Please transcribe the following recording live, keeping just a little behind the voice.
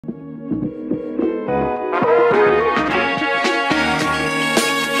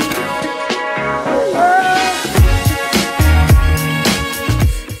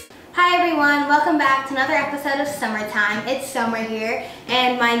of Summertime. It's summer here,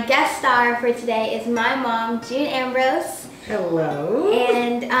 and my guest star for today is my mom, June Ambrose. Hello.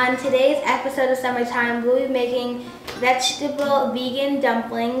 And on today's episode of Summertime, we'll be making vegetable vegan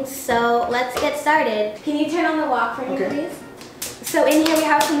dumplings. So let's get started. Can you turn on the wok for me, please? So in here we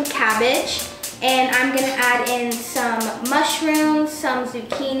have some cabbage, and I'm gonna add in some mushrooms, some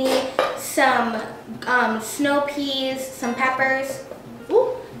zucchini, some snow peas, some peppers,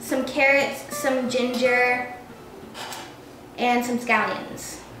 some carrots, some ginger, and some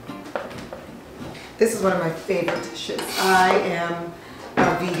scallions. This is one of my favorite dishes. I am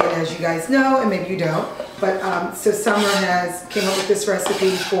vegan, as you guys know, and maybe you don't. But so Summer came up with this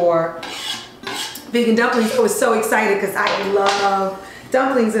recipe for vegan dumplings. I was so excited because I love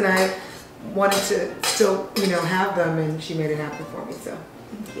dumplings, and I wanted to still, have them, and she made it happen for me. So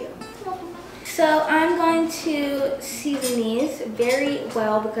thank you. So I'm going to season these very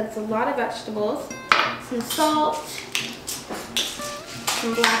well because it's a lot of vegetables. Some salt,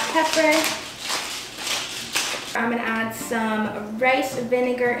 some black pepper. I'm gonna add some rice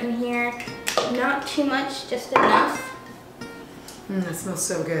vinegar in here. Not too much, just enough. That smells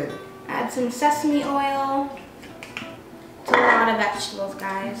so good. Add some sesame oil. It's a lot of vegetables,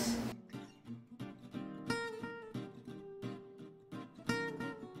 guys.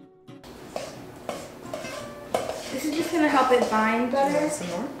 This is just gonna help it bind better. Do you want some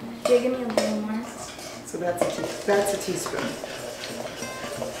more? Yeah, give me a little more. So that's a teaspoon.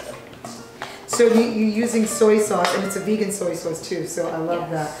 So you're using soy sauce, and it's a vegan soy sauce too, so I love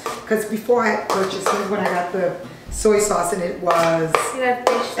that. Because before I purchased it, when I got the soy sauce, and it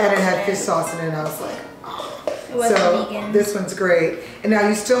had fish sauce in it, and I was like, oh. It wasn't vegan. This one's great. And now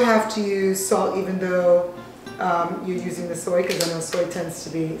you still have to use salt even though you're using the soy, because I know soy tends to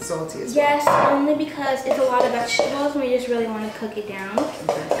be salty as well. Yes, only because it's a lot of vegetables, and we just really want to cook it down.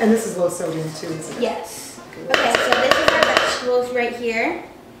 Okay. And this is low sodium too, isn't it? Yes. Okay, so this is our vegetables right here.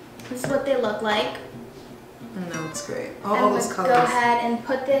 This is what they look like. No, it's great. All those colors. Can you go ahead and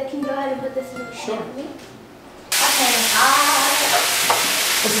put this in the pan for me? Okay.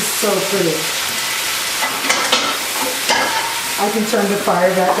 This is so pretty. I can turn the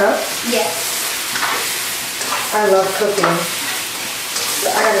fire back up? Yes. I love cooking.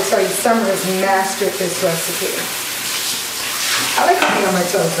 But I gotta tell you, Summer has mastered this recipe. I like cooking on my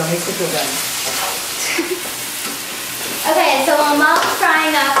toes, though. It makes me feel better. Okay, so while Mom's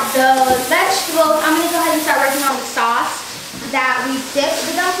frying up those vegetables, I'm going to go ahead and start working on the sauce that we dip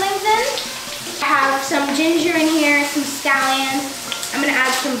the dumplings in. I have some ginger in here, some scallions. I'm going to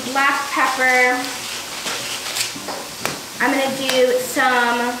add some black pepper. I'm going to do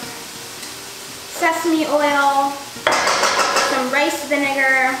some sesame oil, some rice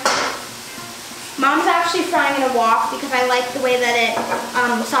vinegar. Mom's actually frying in a wok because I like the way that it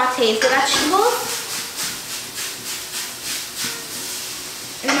sautés the vegetables.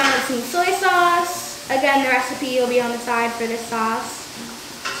 And I'm gonna add some soy sauce. Again, the recipe will be on the side for this sauce.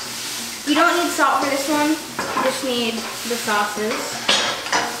 You don't need salt for this one, you just need the sauces.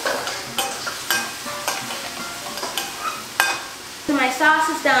 So my sauce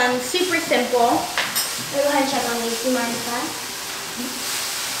is done, super simple. I'll go ahead and check on these, do you mind if I?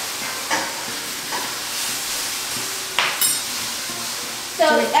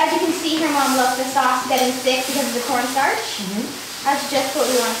 So as you can see here, Mom, look, the sauce is getting thick because of the cornstarch. That's just what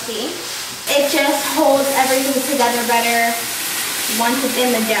we want to see. It just holds everything together better once it's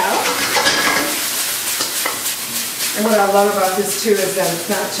in the dough. And what I love about this too is that it's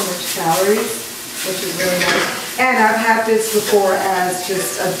not too much calories, which is really nice. And I've had this before as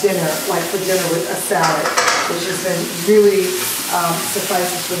just a dinner, like for dinner with a salad, which has been really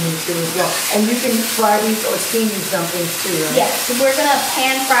suffices for me too as well. And you can fry these or steam these dumplings too, right? Yes, so we're gonna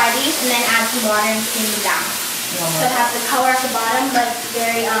pan fry these and then add some water and steam them down. So it has the color at the bottom, but it's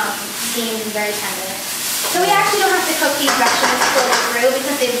very steamed and very tender. So we actually don't have to cook these vegetables fully through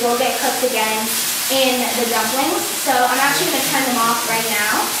because they will get cooked again in the dumplings. So I'm actually going to turn them off right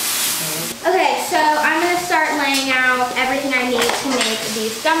now. Okay, so I'm going to start laying out everything I need to make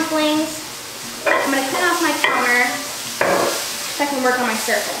these dumplings. I'm going to clean off my counter so I can work on my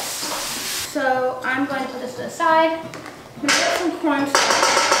surface. So I'm going to put this to the side. I'm going to get some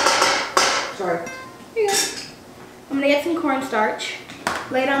cornstarch. Sorry. Here you go. I'm going to get some cornstarch,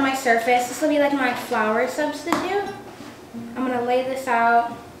 lay it on my surface. This will be like my flour substitute. I'm going to lay this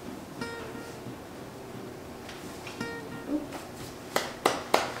out.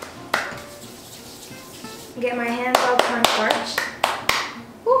 Get my hands all cornstarched.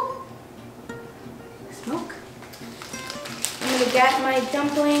 Smoke. I'm going to get my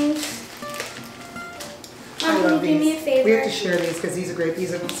dumplings. I love do me a these. favor? We have to share these because these are great.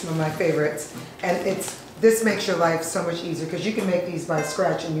 These are some of my favorites. And it's this makes your life so much easier because you can make these by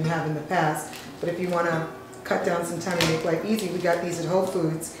scratch and you have in the past. But if you want to cut down some time and make life easy, we got these at Whole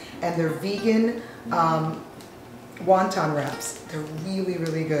Foods, and they're vegan wonton wraps. They're really,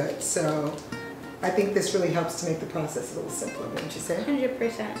 really good. So I think this really helps to make the process a little simpler, wouldn't you say?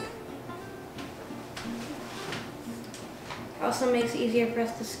 100%. Also makes it easier for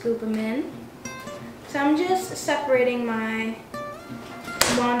us to scoop them in. So I'm just separating my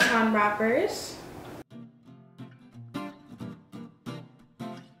wonton wrappers.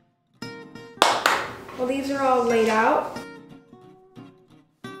 Well, these are all laid out.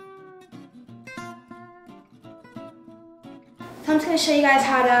 So I'm just going to show you guys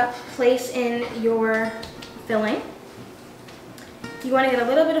how to place in your filling. You want to get a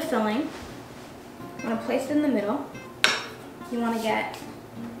little bit of filling. You want to place it in the middle. You want to get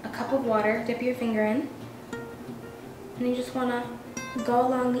a cup of water, dip your finger in, and you just want to go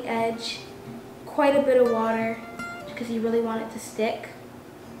along the edge, quite a bit of water, because you really want it to stick.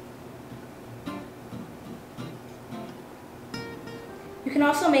 You can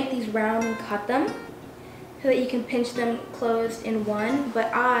also make these round and cut them so that you can pinch them closed in one, but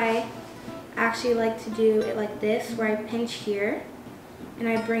I actually like to do it like this, where I pinch here and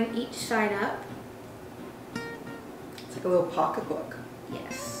I bring each side up. It's like a little pocketbook.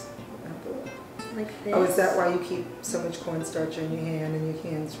 Yes. Like this. Oh, is that why you keep so much cornstarch in your hand and your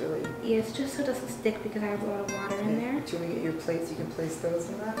hands really? Yeah, it's just so it doesn't stick because I have a lot of water in there. Do you want to get your plates? You can place those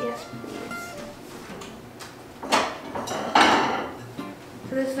in that? Yes, please.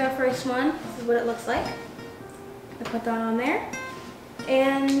 So this is our first one. This is what it looks like. I put that on there.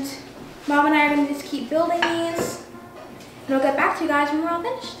 And Mom and I are going to just keep building these. And I'll get back to you guys when we're all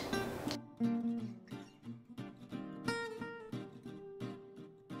finished.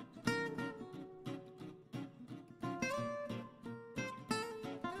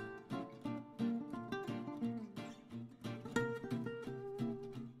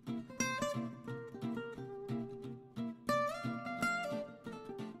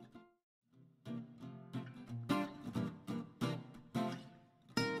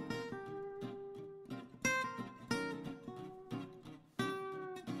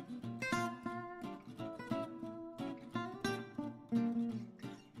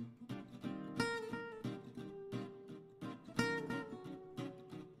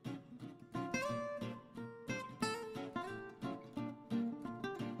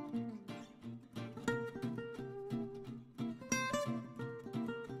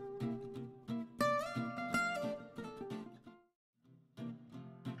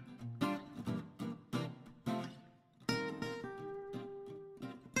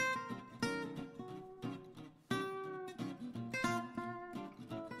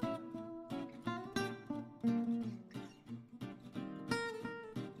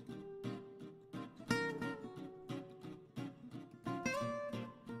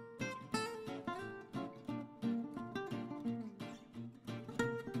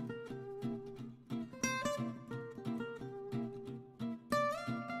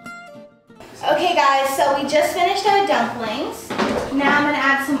 Okay guys, so we just finished our dumplings. Now I'm going to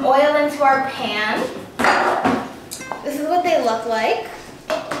add some oil into our pan. This is what they look like.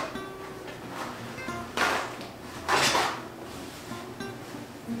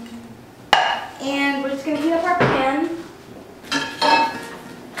 And we're just going to heat up our pan.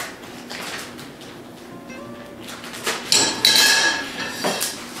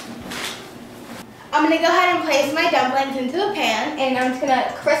 I'm going to go ahead and place my dumplings into the pan, and I'm just going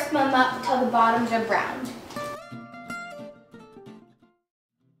to crisp them up until the bottoms are browned.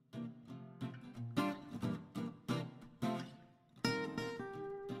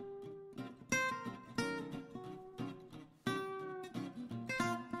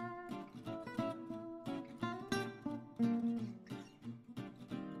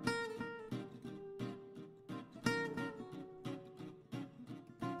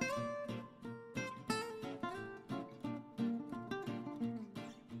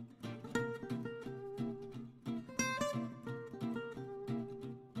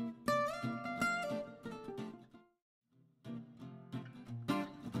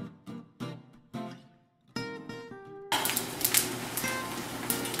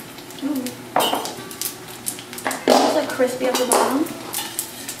 It's like crispy at the bottom.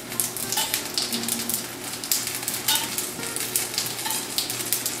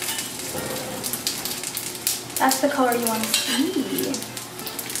 That's the color you want to see.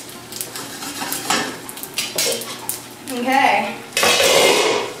 Okay.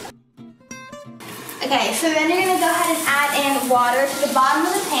 Okay, so then you're going to go ahead and add in water to the bottom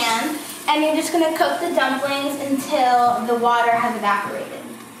of the pan, and you're just going to cook the dumplings until the water has evaporated.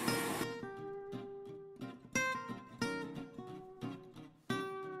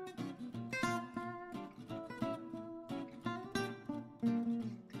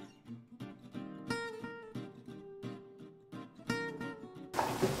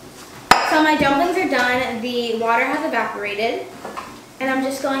 So my dumplings are done. The water has evaporated. And I'm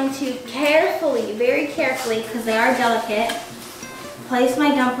just going to carefully, very carefully, because they are delicate, place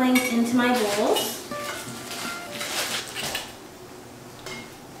my dumplings into my bowls.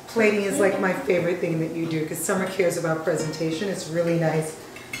 Plating is like my favorite thing that you do because Summer cares about presentation. It's really nice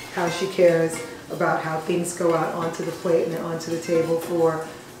how she cares about how things go out onto the plate and onto the table for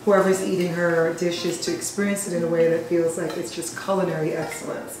whoever's eating her dishes to experience it in a way that feels like it's just culinary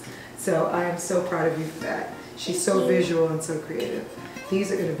excellence. So I am so proud of you for that. She's so visual and so creative.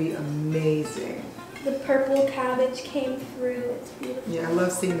 These are going to be amazing. The purple cabbage came through. It's beautiful. Yeah, I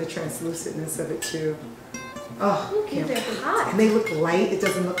love seeing the translucentness of it too. Oh, these are hot. And they look light. It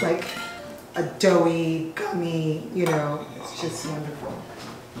doesn't look like a doughy, gummy, you know. It's just wonderful.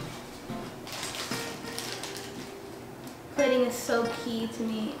 Plating is so key to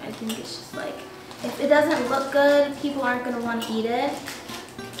me. I think it's just like, if it doesn't look good, people aren't going to want to eat it.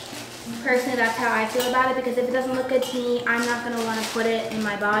 Personally, that's how I feel about it, because if it doesn't look good to me, I'm not going to want to put it in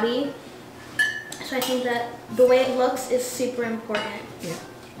my body. So I think that the way it looks is super important. Yeah.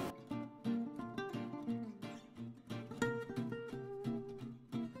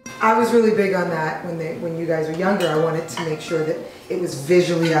 I was really big on that when you guys were younger. I wanted to make sure that it was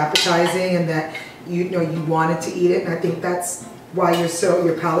visually appetizing and that you wanted to eat it. And I think that's why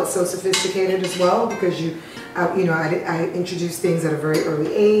your palate's so sophisticated as well, because I introduced things at a very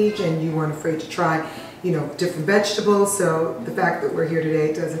early age, and you weren't afraid to try, different vegetables. So the fact that we're here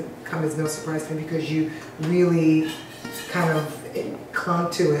today doesn't come as no surprise to me, because you really kind of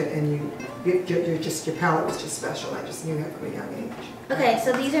clung to it, and your palate was just special. I just knew that from a young age. Okay,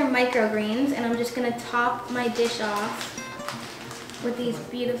 so these are microgreens, and I'm just gonna top my dish off with these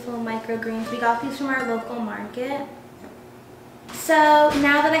beautiful microgreens. We got these from our local market. So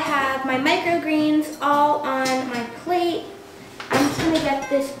now that I have my microgreens all on my plate, I'm just gonna get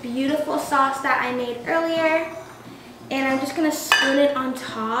this beautiful sauce that I made earlier, and I'm just gonna spoon it on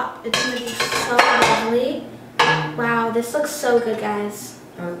top. It's gonna be so lovely. Wow, this looks so good, guys.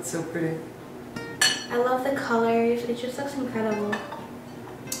 Oh, it's so pretty. I love the colors. It just looks incredible.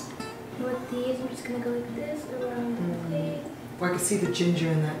 And with these, I'm just gonna go like this around the plate. Well, I can see the ginger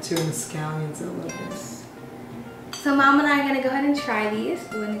in that too, and the scallions. I love this. So Mom and I are gonna go ahead and try these.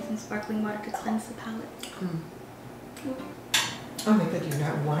 Ooh, I need some sparkling water to cleanse the palate. Oh my God, you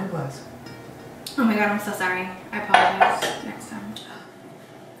got a wine glass. Oh my God, I'm so sorry. I apologize. Next time.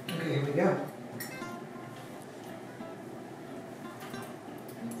 Okay, here we go.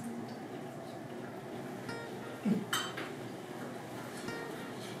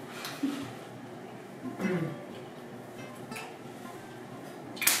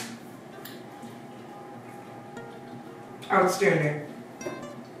 Outstanding.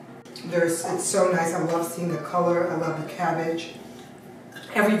 It's so nice. I love seeing the color. I love the cabbage.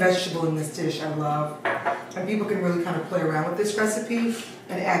 Every vegetable in this dish I love. And people can really kind of play around with this recipe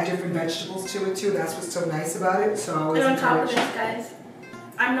and add different vegetables to it too. That's what's so nice about it. So I always and on top of encourage. this, guys,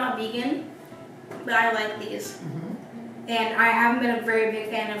 I'm not vegan, but I like these. And I haven't been a very big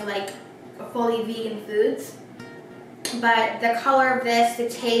fan of like fully vegan foods. But the color of this, the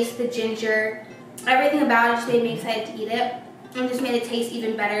taste, the ginger, everything about it just made me excited to eat it. And just made it taste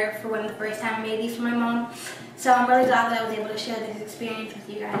even better for when the first time I made these for my mom. So I'm really glad that I was able to share this experience with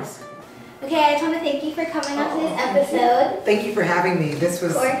you guys. Okay, I just want to thank you for coming on to this episode. Thank you for having me. This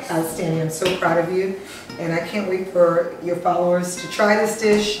was outstanding. I'm so proud of you. And I can't wait for your followers to try this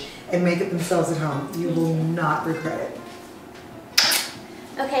dish and make it themselves at home. You will not regret it.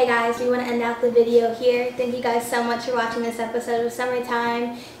 Okay guys, we want to end out the video here. Thank you guys so much for watching this episode of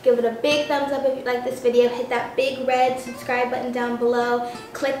Summertime. Give it a big thumbs up if you like this video. Hit that big red subscribe button down below.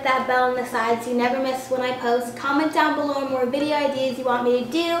 Click that bell on the side so you never miss when I post. Comment down below more video ideas you want me to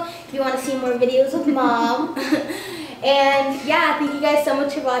do. If you want to see more videos with Mom. And yeah, thank you guys so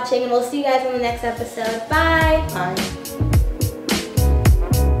much for watching, and we'll see you guys on the next episode. Bye! Bye.